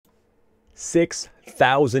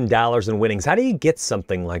$6,000 in winnings. How do you get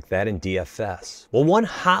something like that in DFS? Well, one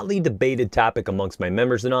hotly debated topic amongst my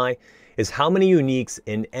members and I is how many uniques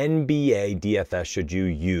in NBA DFS should you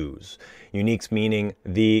use? Uniques meaning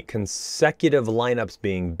the consecutive lineups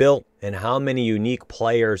being built and how many unique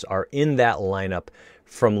players are in that lineup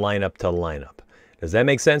from lineup to lineup. Does that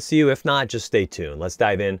make sense to you? If not, just stay tuned. Let's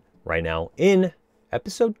dive in right now in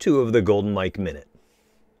episode 2 of the Golden Mike Minute.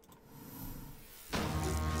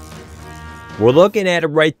 We're looking at it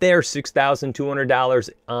right there, $6,200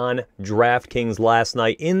 on DraftKings last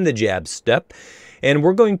night in the jab step. And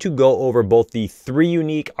we're going to go over both the 3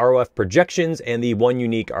 unique ROF projections and the 1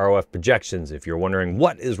 unique ROF projections. If you're wondering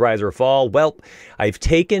what is rise or fall, well, I've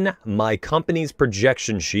taken my company's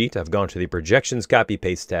projection sheet. I've gone to the projections copy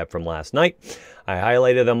paste tab from last night. I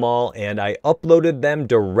highlighted them all and I uploaded them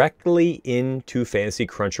directly into Fantasy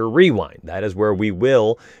Cruncher Rewind. That is where we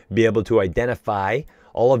will be able to identify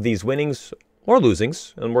all of these winnings or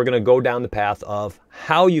losings, and we're going to go down the path of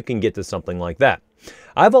how you can get to something like that.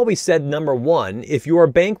 I've always said, number one, if you are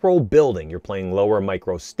bankroll building, you're playing lower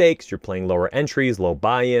micro stakes, you're playing lower entries, low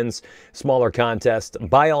buy-ins, smaller contests,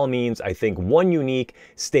 by all means, I think 1 unique,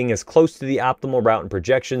 staying as close to the optimal route and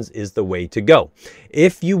projections is the way to go.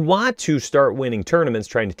 If you want to start winning tournaments,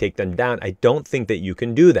 trying to take them down, I don't think that you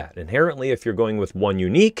can do that. Inherently, if you're going with 1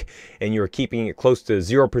 unique and you're keeping it close to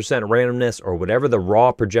 0% randomness or whatever the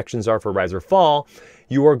raw projections are for rise or fall,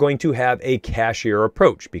 you are going to have a cashier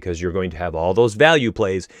approach because you're going to have all those value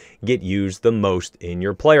plays get used the most in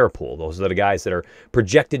your player pool. Those are the guys that are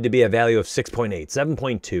projected to be a value of 6.8,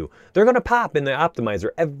 7.2. They're going to pop in the optimizer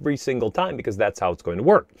every single time because that's how it's going to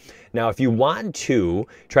work. Now, if you want to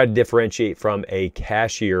try to differentiate from a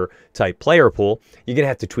cashier type player pool, you're going to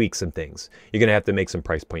have to tweak some things. You're going to have to make some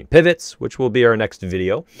price point pivots, which will be our next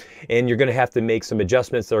video. And you're going to have to make some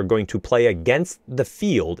adjustments that are going to play against the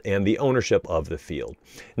field and the ownership of the field.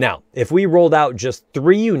 Now, if we rolled out just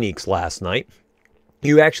 3 uniques last night,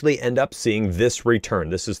 you actually end up seeing this return.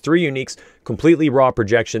 This is 3 uniques, completely raw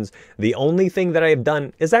projections. The only thing that I have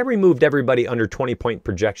done is I removed everybody under 20-point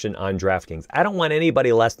projection on DraftKings. I don't want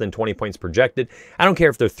anybody less than 20 points projected. I don't care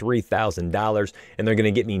if they're $3,000 and they're going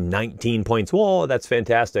to get me 19 points. Whoa, that's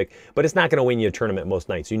fantastic. But it's not going to win you a tournament most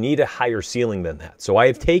nights. You need a higher ceiling than that. So I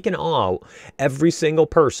have taken out every single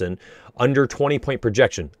person under 20-point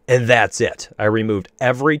projection, and that's it. I removed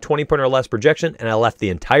every 20-point or less projection, and I left the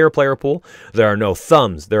entire player pool. There are no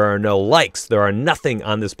thumbs. There are no likes. There are nothing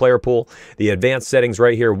on this player pool. The advanced settings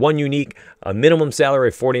right here, 1 unique, a minimum salary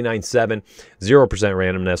of $49.7, 0%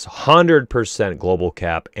 randomness, 100% global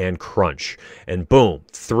cap, and crunch. And boom,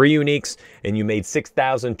 3 uniques, and you made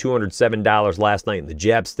 $6,207 last night in the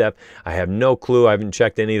jab step. I have no clue. I haven't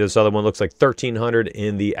checked any of this other one. Looks like $1,300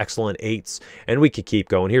 in the excellent 8s, and we could keep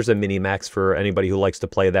going. Here's a mini max for anybody who likes to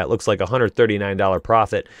play that. Looks like $139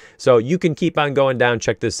 profit. So you can keep on going down.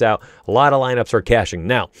 Check this out. A lot of lineups are cashing.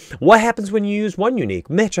 Now, what happens when you use 1 unique?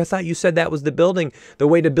 Mitch, I thought you said that was the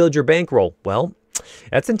way to build your bankroll. Well,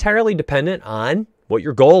 that's entirely dependent on what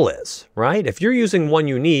your goal is, right? If you're using 1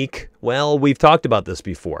 unique, well, we've talked about this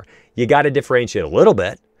before. You got to differentiate a little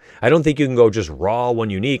bit. I don't think you can go just raw 1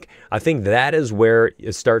 unique. I think that is where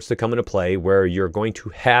it starts to come into play, where you're going to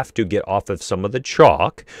have to get off of some of the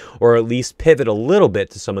chalk or at least pivot a little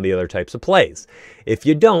bit to some of the other types of plays. If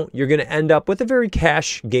you don't, you're going to end up with a very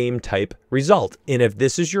cash game type result. And if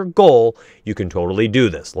this is your goal, you can totally do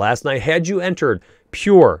this. Last night, had you entered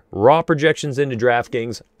pure raw projections into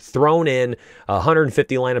DraftKings, thrown in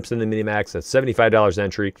 150 lineups in the minimax, that's $75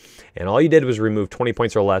 entry, and all you did was remove 20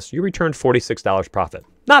 points or less, you returned $46 profit.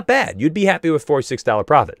 Not bad. You'd be happy with $46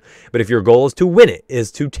 profit. But if your goal is to win it,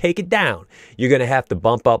 is to take it down, you're going to have to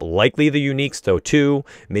bump up likely the uniques to 2,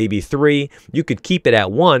 maybe 3. You could keep it at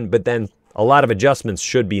 1, but then a lot of adjustments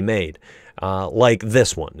should be made. Like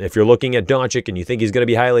this one. If you're looking at Doncic and you think he's going to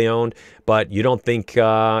be highly owned, but you don't think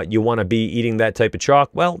you want to be eating that type of chalk,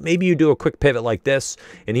 well, maybe you do a quick pivot like this,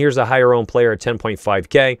 and here's a higher owned player at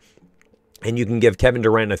 10.5K. And you can give Kevin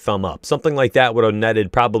Durant a thumb up. Something like that would have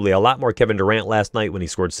netted probably a lot more Kevin Durant last night when he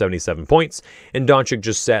scored 77 points, and Doncic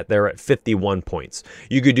just sat there at 51 points.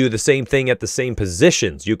 You could do the same thing at the same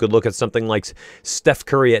positions. You could look at something like Steph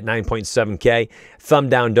Curry at 9.7K, thumb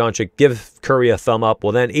down Doncic, give Curry a thumb up.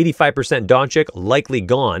 Well, then 85% Doncic likely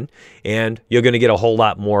gone, and you're going to get a whole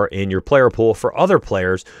lot more in your player pool for other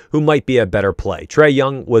players who might be a better play. Trae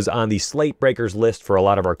Young was on the slate breakers list for a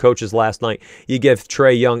lot of our coaches last night. You give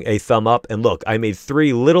Trae Young a thumb up, and look, I made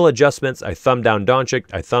 3 little adjustments. I thumbed down Doncic,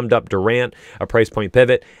 I thumbed up Durant, a price point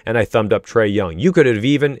pivot, and I thumbed up Trae Young. You could have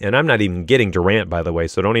even, and I'm not even getting Durant, by the way,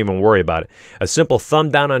 so don't even worry about it. A simple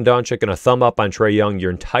thumb down on Doncic and a thumb up on Trae Young. Your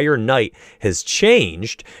entire night has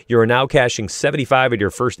changed. You are now cashing cashing 75 of your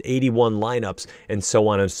first 81 lineups, and so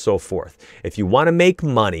on and so forth. If you want to make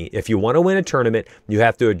money, if you want to win a tournament, you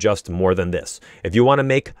have to adjust more than this. If you want to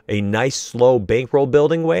make a nice, slow bankroll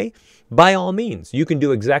building way, by all means, you can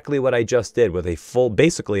do exactly what I just did with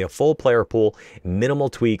basically a full player pool, minimal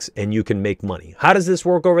tweaks, and you can make money. How does this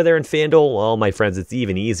work over there in FanDuel? Well, my friends, it's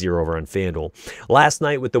even easier over on FanDuel. Last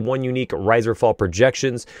night with the one unique rise or fall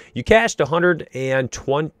projections, you cashed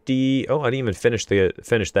 120. Oh, I didn't even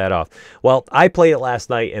finish that off. Well, I played it last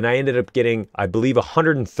night, and I ended up getting, I believe,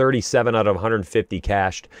 137 out of 150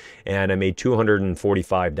 cashed, and I made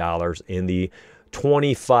 $245 in the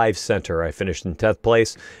 25 center. I finished in 10th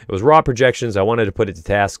place. It was raw projections. I wanted to put it to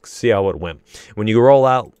task, see how it went. When you roll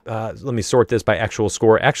out, let me sort this by actual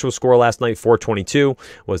score. Actual score last night, 422,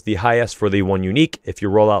 was the highest for the one unique. If you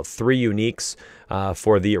roll out 3 uniques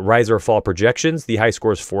for the rise or fall projections, the high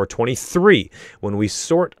score is 423. When we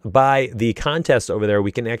sort by the contest over there,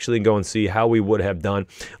 we can actually go and see how we would have done.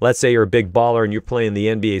 Let's say you're a big baller and you're playing the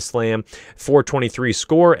NBA Slam. 423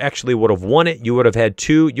 score actually would have won it. You would have had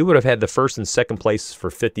you would have had the first and second place for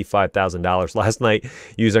 $55,000 last night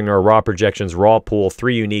using our raw projections, raw pool,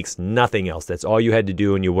 3 uniques, nothing else. That's all you had to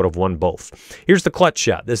do, and you would have won both. Here's the clutch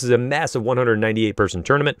shot. This is a massive 198-person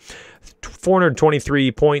tournament.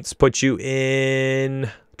 423 points puts you in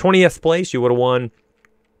 20th place. You would have won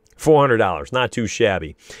 $400, not too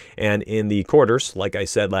shabby. And in the quarters, like I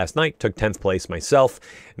said last night, took 10th place myself,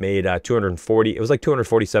 made 240. It was like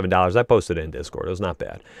 $247. I posted it in Discord. It was not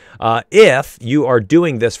bad. If you are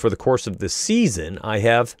doing this for the course of the season, I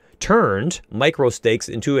have turned micro stakes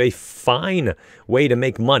into a fine way to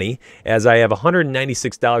make money, as I have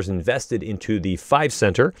 $196 invested into the 5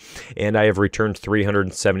 center, and I have returned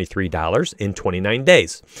 $373 in 29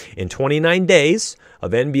 days. In 29 days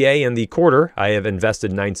of NBA and the quarter, I have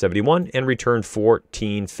invested $971 and returned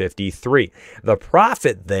 $1453. The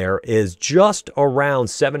profit there is just around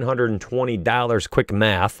 $720. Quick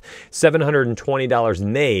math, $720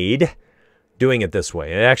 made doing it this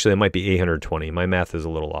way. Actually, it might be $820. My math is a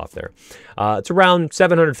little off there. It's around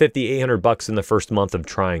 $750, $800 in the first month of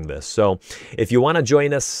trying this. So if you want to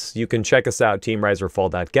join us, you can check us out,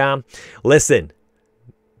 teamriseorfall.com. Listen,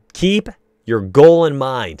 keep your goal in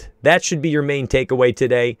mind. That should be your main takeaway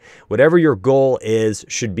today. Whatever your goal is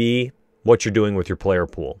should be what you're doing with your player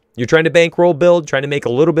pool. You're trying to bankroll build, trying to make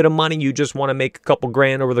a little bit of money. You just want to make a couple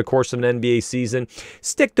grand over the course of an NBA season.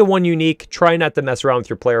 Stick to one unique. Try not to mess around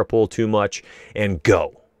with your player pool too much, and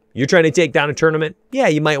go. You're trying to take down a tournament? Yeah,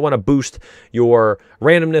 you might want to boost your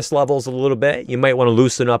randomness levels a little bit. You might want to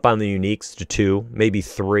loosen up on the uniques to 2, maybe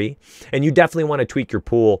 3. And you definitely want to tweak your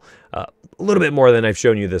pool a little bit more than I've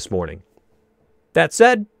shown you this morning. That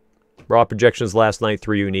said, raw projections last night,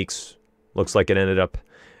 3 uniques. Looks like it ended up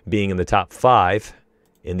being in the top 5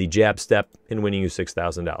 in the jab step and winning you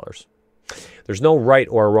 $6,000. There's no right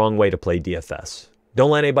or wrong way to play DFS. Don't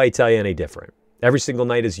let anybody tell you any different. Every single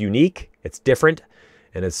night is unique, it's different,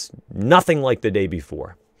 and it's nothing like the day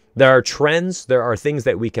before. There are trends, there are things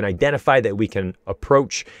that we can identify, that we can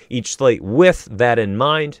approach each slate with that in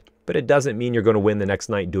mind, but it doesn't mean you're going to win the next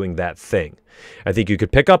night doing that thing. I think you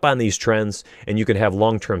could pick up on these trends, and you can have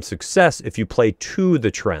long-term success if you play to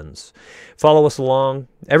the trends. Follow us along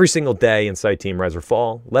every single day inside Team Rise or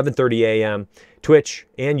Fall, 11:30 a.m., Twitch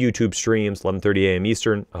and YouTube streams, 11:30 a.m.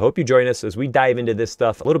 Eastern. I hope you join us as we dive into this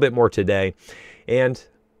stuff a little bit more today. And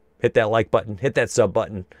hit that like button, hit that sub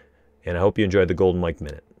button, and I hope you enjoyed the Golden Mike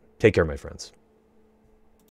Minute. Take care, my friends.